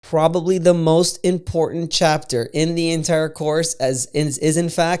probably the most important chapter in the entire course is in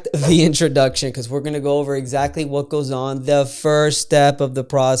fact the introduction, because we're going to go over exactly what goes on, the first step of the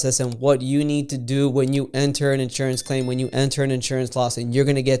process, and what you need to do when you enter an insurance claim, when you enter an insurance loss, and you're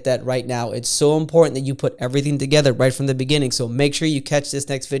going to get that right now. It's so important that you put everything together right from the beginning. So make sure you catch this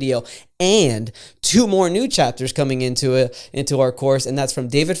next video, and 2 more new chapters coming into our course, and that's from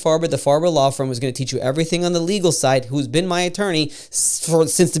David Farber. The Farber Law Firm is going to teach you everything on the legal side, who's been my attorney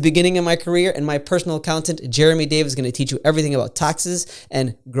since the beginning of my career, and my personal accountant, Jeremy Davis, is going to teach you everything about taxes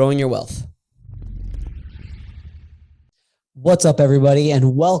and growing your wealth. What's up, everybody,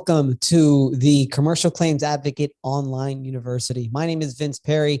 and welcome to the Commercial Claims Advocate Online University. My name is Vince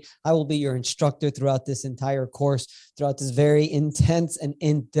Perry. I will be your instructor throughout this entire course, throughout this very intense and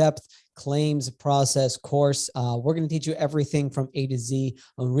in-depth claims process course. We're going to teach you everything from A to Z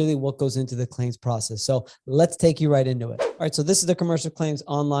on really what goes into the claims process. So let's take you right into it. All right, so this is the Commercial Claims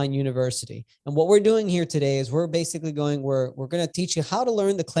Online University. And what we're doing here today is we're basically we're going to teach you how to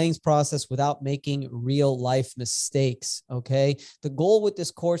learn the claims process without making real life mistakes. Okay. The goal with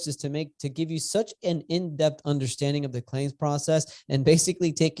this course is to give you such an in-depth understanding of the claims process, and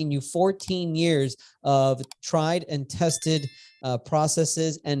basically taking you 14 years of tried and tested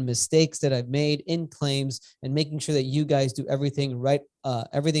processes and mistakes that I've made in claims, and making sure that you guys do everything right,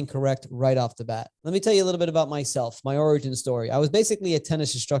 everything correct right off the bat. Let me tell you a little bit about myself, my origin story. I was basically a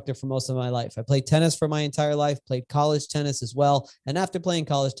tennis instructor for most of my life. I played tennis for my entire life, played college tennis as well. And after playing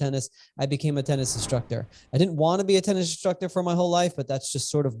college tennis, I became a tennis instructor. I didn't want to be a tennis instructor for my whole life, but that's just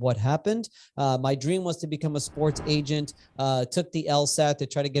sort of what happened. My dream was to become a sports agent, took the LSAT to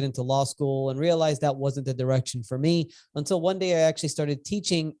try to get into law school, and realized that wasn't the direction for me, until one day I actually started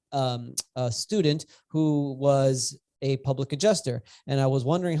teaching a student who was a public adjuster. And I was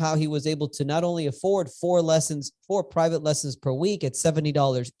wondering how he was able to not only afford 4 private lessons per week at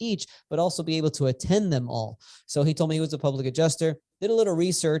 $70 each, but also be able to attend them all. So he told me he was a public adjuster, did a little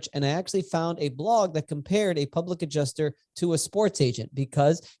research, and I actually found a blog that compared a public adjuster to a sports agent,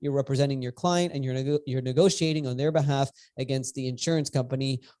 because you're representing your client and you're negotiating on their behalf against the insurance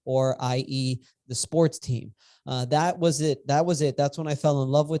company, or i.e. the sports team. That was it. That's when I fell in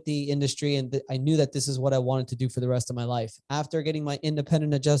love with the industry, and I knew that this is what I wanted to do for the rest of my life. After getting my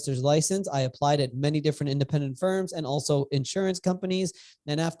independent adjuster's license, I applied at many different independent firms and also insurance companies.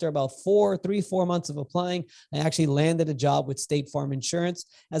 And after about 4 months of applying, I actually landed a job with State Farm Insurance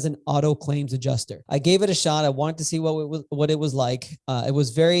as an auto claims adjuster. I gave it a shot. I wanted to see what it was like. It was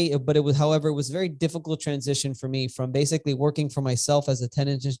a very difficult transition for me, from basically working for myself as a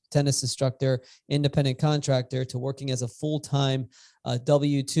tennis instructor, independent contractor, to working as a full-time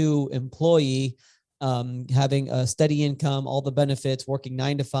W-2 employee, having a steady income, all the benefits, working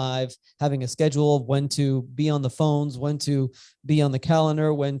 9 to 5, having a schedule of when to be on the phones, when to be on the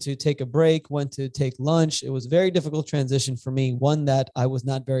calendar, when to take a break, when to take lunch. It was a very difficult transition for me, one that I was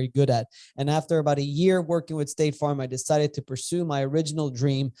not very good at. And after about a year working with State Farm, I decided to pursue my original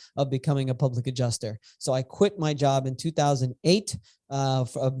dream of becoming a public adjuster. So I quit my job in 2008.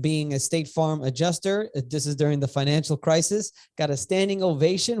 Of being a State Farm adjuster. This is during the financial crisis. Got a standing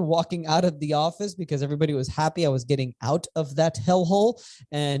ovation walking out of the office because everybody was happy I was getting out of that hellhole.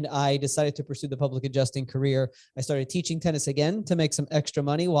 And I decided to pursue the public adjusting career. I started teaching tennis again to make some extra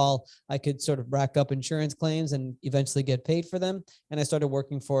money while I could sort of rack up insurance claims and eventually get paid for them. And I started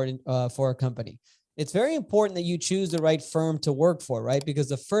working for a company. It's very important that you choose the right firm to work for, right? Because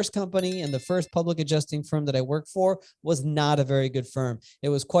the first company and the first public adjusting firm that I worked for was not a very good firm. It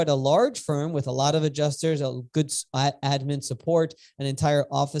was quite a large firm with a lot of adjusters, a good admin support, an entire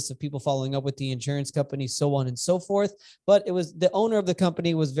office of people following up with the insurance company, so on and so forth. But the owner of the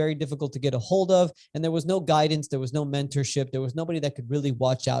company was very difficult to get a hold of, and there was no guidance, there was no mentorship, there was nobody that could really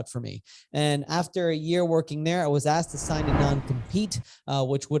watch out for me. And after a year working there, I was asked to sign a non-compete,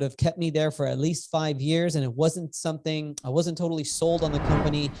 which would have kept me there for at least 5 years. And it wasn't something, I wasn't totally sold on the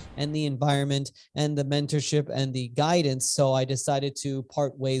company and the environment and the mentorship and the guidance. So I decided to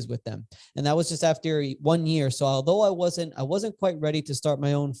part ways with them. And that was just after 1 year. So although I wasn't quite ready to start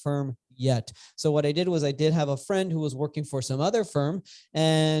my own firm yet. So what I did was I did have a friend who was working for some other firm.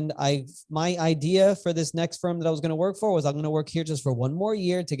 And my idea for this next firm that I was going to work for was, I'm going to work here just for 1 more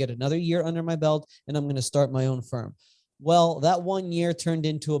year to get another year under my belt, and I'm going to start my own firm. Well, that 1 year turned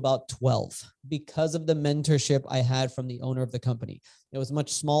into about 12 because of the mentorship I had from the owner of the company. It was a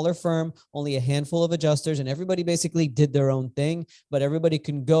much smaller firm, only a handful of adjusters, and everybody basically did their own thing, but everybody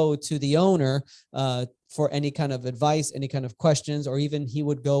can go to the owner for any kind of advice, any kind of questions, or even he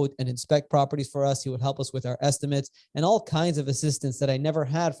would go and inspect properties for us. He would help us with our estimates and all kinds of assistance that I never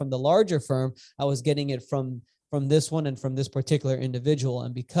had from the larger firm. I was getting it from from this one and from this particular individual.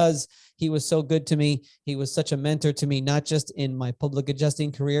 And because he was so good to me, he was such a mentor to me, not just in my public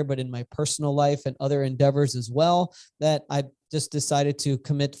adjusting career, but in my personal life and other endeavors as well, that I just decided to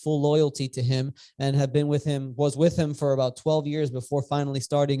commit full loyalty to him and have been with him, was with him for about 12 years before finally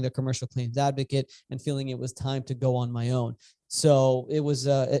starting the Commercial Claims Advocate and feeling it was time to go on my own. So it was,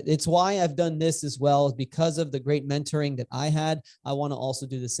 it's why I've done this as well, because of the great mentoring that I had. I want to also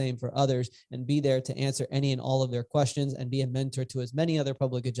do the same for others and be there to answer any and all of their questions and be a mentor to as many other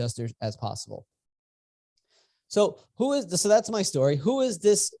public adjusters as possible. So so that's my story. Who is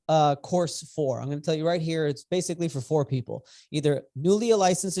this course for? I'm going to tell you right here. It's basically for 4 people, either newly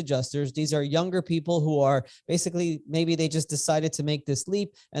licensed adjusters. These are younger people who are basically, maybe they just decided to make this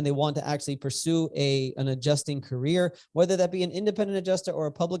leap and they want to actually pursue an adjusting career, whether that be an independent adjuster or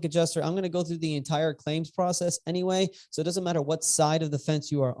a public adjuster. I'm going to go through the entire claims process anyway. So it doesn't matter what side of the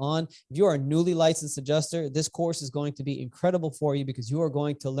fence you are on. If you are a newly licensed adjuster, this course is going to be incredible for you because you are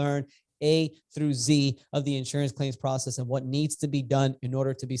going to learn A through Z of the insurance claims process and what needs to be done in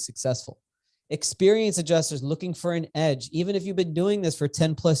order to be successful. Experienced adjusters looking for an edge, even if you've been doing this for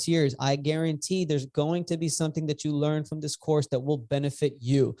 10 plus years, I guarantee there's going to be something that you learn from this course that will benefit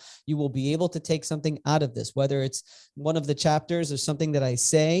you. You will be able to take something out of this, whether it's one of the chapters or something that I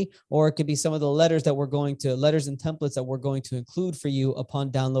say, or it could be some of the letters and templates that we're going to include for you upon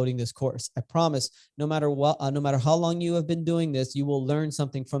downloading this course. I promise, no matter what, no matter how long you have been doing this, you will learn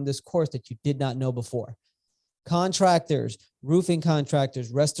something from this course that you did not know before. Contractors, roofing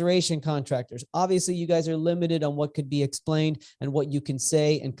contractors, restoration contractors. Obviously, you guys are limited on what could be explained and what you can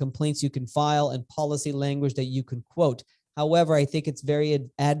say and complaints you can file and policy language that you can quote. However, I think it's very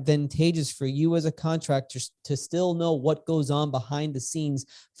advantageous for you as a contractor to still know what goes on behind the scenes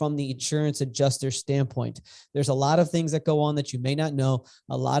from the insurance adjuster standpoint. There's a lot of things that go on that you may not know,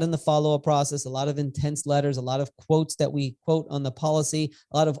 a lot in the follow-up process, a lot of intense letters, a lot of quotes that we quote on the policy,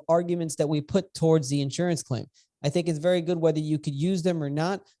 a lot of arguments that we put towards the insurance claim. I think it's very good, whether you could use them or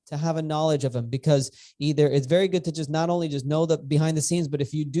not, to have a knowledge of them, because either it's very good to just not only just know the behind the scenes, but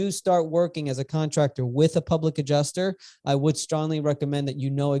if you do start working as a contractor with a public adjuster, I would strongly recommend that you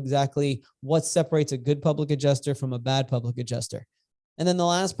know exactly what separates a good public adjuster from a bad public adjuster. And then the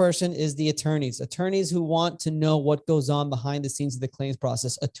last person is the attorneys who want to know what goes on behind the scenes of the claims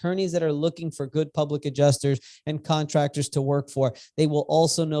process, attorneys that are looking for good public adjusters and contractors to work for. They will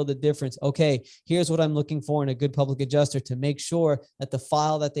also know the difference. Okay, here's what I'm looking for in a good public adjuster to make sure that the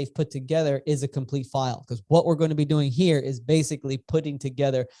file that they've put together is a complete file. Because what we're going to be doing here is basically putting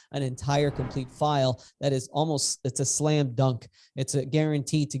together an entire complete file that is it's a slam dunk. It's a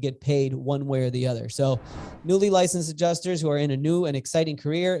guarantee to get paid one way or the other. So newly licensed adjusters who are in a new and exciting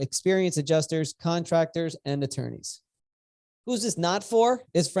career, experienced adjusters, contractors, and attorneys. Who's this not for?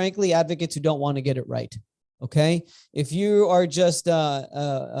 Is frankly advocates who don't want to get it right. Okay. If you are just,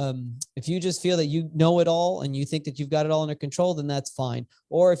 if you just feel that you know it all and you think that you've got it all under control, then that's fine.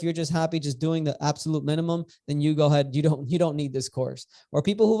 Or if you're just happy just doing the absolute minimum, then you go ahead. You don't need this course. Or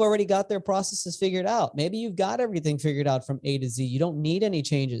people who've already got their processes figured out. Maybe you've got everything figured out from A to Z. You don't need any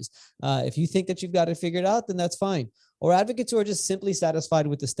changes. If you think that you've got it figured out, then that's fine. Or advocates who are just simply satisfied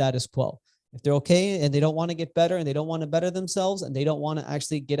with the status quo. If they're okay and they don't want to get better and they don't want to better themselves and they don't want to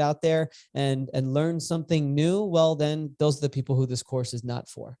actually get out there and learn something new, well, then those are the people who this course is not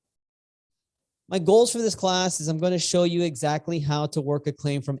for. My goals for this class is I'm going to show you exactly how to work a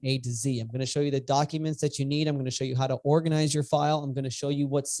claim from A to Z. I'm going to show you the documents that you need. I'm going to show you how to organize your file. I'm going to show you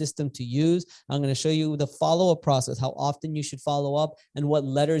what system to use. I'm going to show you the follow-up process, how often you should follow up, and what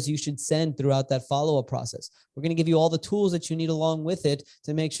letters you should send throughout that follow-up process. We're going to give you all the tools that you need along with it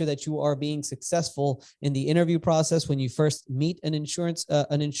to make sure that you are being successful in the interview process when you first meet an insured,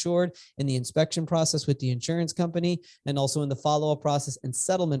 in the inspection process with the insurance company, and also in the follow-up process and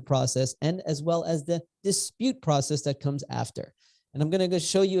settlement process, and as well as the dispute process that comes after. And I'm going to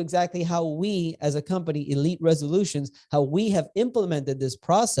show you exactly how we as a company, Elite Resolutions, how we have implemented this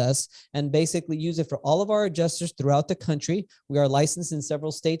process and basically use it for all of our adjusters throughout the country. We are licensed in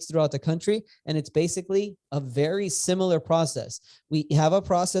several states throughout the country, and it's basically a very similar process. We have a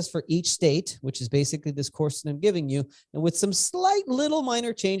process for each state, which is basically this course that I'm giving you, and with some slight little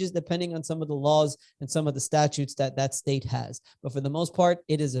minor changes depending on some of the laws and some of the statutes that that state has. But for the most part,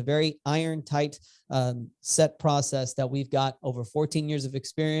 it is a very iron tight set process that we've got over 14 years of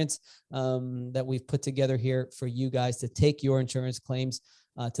experience that we've put together here for you guys to take your insurance claims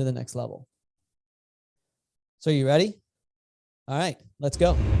to the next level. So you ready? All right, let's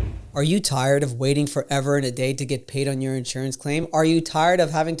go. Are you tired of waiting forever and a day to get paid on your insurance claim? Are you tired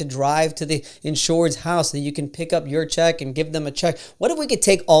of having to drive to the insured's house so that you can pick up your check and give them a check? What if we could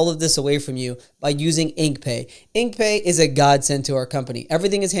take all of this away from you by using InkPay? InkPay is a godsend to our company.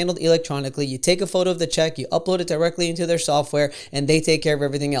 Everything is handled electronically. You take a photo of the check, you upload it directly into their software, and they take care of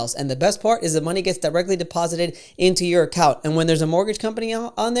everything else. And the best part is the money gets directly deposited into your account. And when there's a mortgage company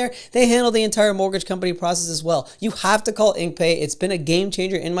on there, they handle the entire mortgage company process as well. You have to call InkPay. It's been a game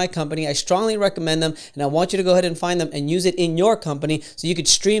changer in my company. I strongly recommend them, and I want you to go ahead and find them and use it in your company so you could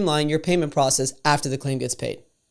streamline your payment process after the claim gets paid.